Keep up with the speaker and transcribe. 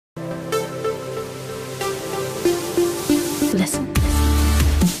Just listen.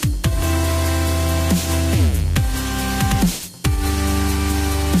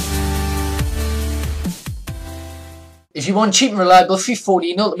 If you want cheap and reliable free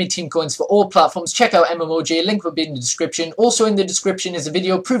 14 Ultimate Team coins for all platforms, check out MMOJ, link will be in the description. Also in the description is a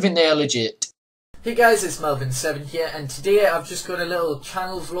video proving they are legit. Hey guys, it's Melvin7 here, and today I've just got a little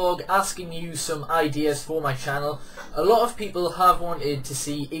channel vlog asking you some ideas for my channel. A lot of people have wanted to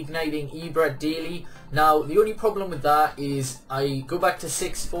see Igniting Ibra daily. Now, the only problem with that is I go back to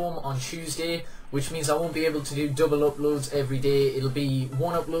 6th form on Tuesday, which means I won't be able to do double uploads every day. It'll be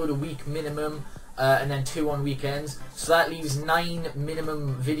 1 upload a week minimum. And then 2 on weekends, so that leaves 9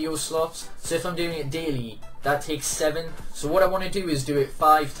 minimum video slots. So if I'm doing it daily, that takes 7. So what I want to do is do it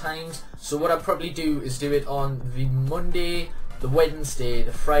 5 times. So what I'll probably do is do it on the Monday, the Wednesday,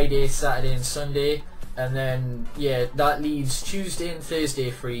 the Friday, Saturday and Sunday, and then yeah, that leaves Tuesday and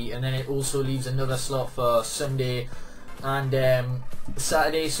Thursday free, and then it also leaves another slot for Sunday and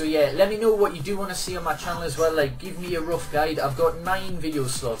Saturday. So yeah, let me know what you do want to see on my channel as well. Like, give me a rough guide. I've got 9 video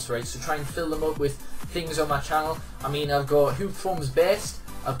slots, right, so try and fill them up with things on my channel. I mean, I've got Who Performs Best,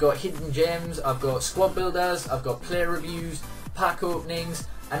 I've got Hidden Gems, I've got Squad Builders, I've got Player Reviews, Pack Openings,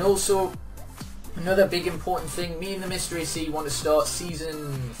 and also another big important thing, me and the Mystery C want to start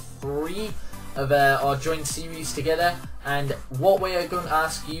Season 3 of our joint series together, and what we're going to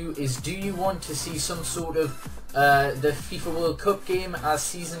ask you is, do you want to see some sort of the FIFA World Cup game as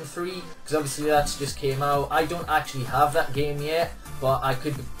Season 3, because obviously that's just came out. I don't actually have that game yet, but I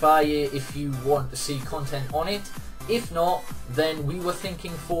could buy it if you want to see content on it. If not, then we were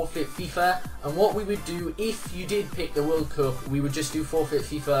thinking Forfeit FIFA, and what we would do if you did pick the World Cup, we would just do Forfeit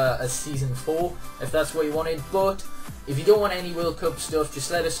FIFA as Season 4, if that's what you wanted. But if you don't want any World Cup stuff,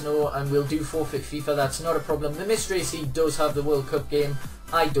 just let us know and we'll do Forfeit FIFA, that's not a problem. The Mystery C does have the World Cup game,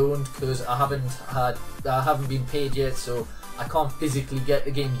 I don't, because I haven't been paid yet, so I can't physically get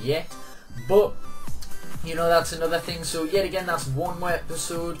the game yet. But you know, that's another thing. So yet again, that's one more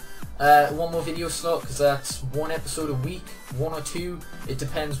episode, one more video slot, because that's 1 episode a week, 1 or 2, it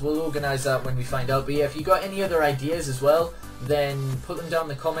depends. We'll organise that when we find out. But yeah, if you got any other ideas as well, then put them down in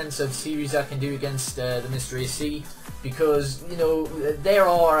the comments of series I can do against the Mystery C, because you know, there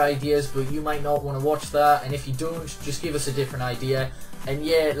are ideas, but you might not want to watch that, and if you don't, just give us a different idea. And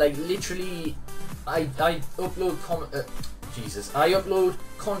yeah, like literally, I upload I upload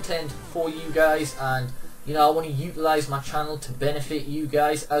content for you guys, and you know, I want to utilise my channel to benefit you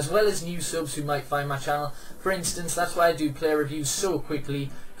guys, as well as new subs who might find my channel. For instance, that's why I do player reviews so quickly,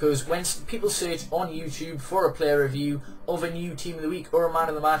 because when people search on YouTube for a player review of a new team of the week, or a man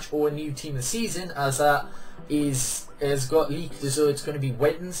of the match, or a new team of the season, as that has got leaked as though it's going to be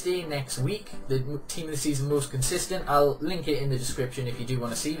Wednesday next week, the team of the season most consistent, I'll link it in the description if you do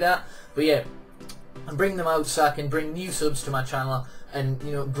want to see that. But yeah, and bring them out so I can bring new subs to my channel and,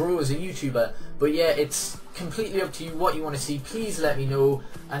 you know, grow as a YouTuber. But yeah, it's completely up to you what you want to see. Please let me know,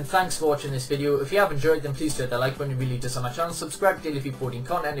 and thanks for watching this video. If you have enjoyed, then please hit that like button, it really does on my channel. Subscribe to daily FIFA14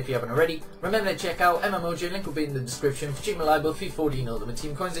 content if you haven't already. Remember to check out MMOJ, link will be in the description for cheap and reliable FIFA14 Ultimate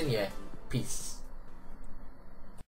Team coins, and yeah, peace.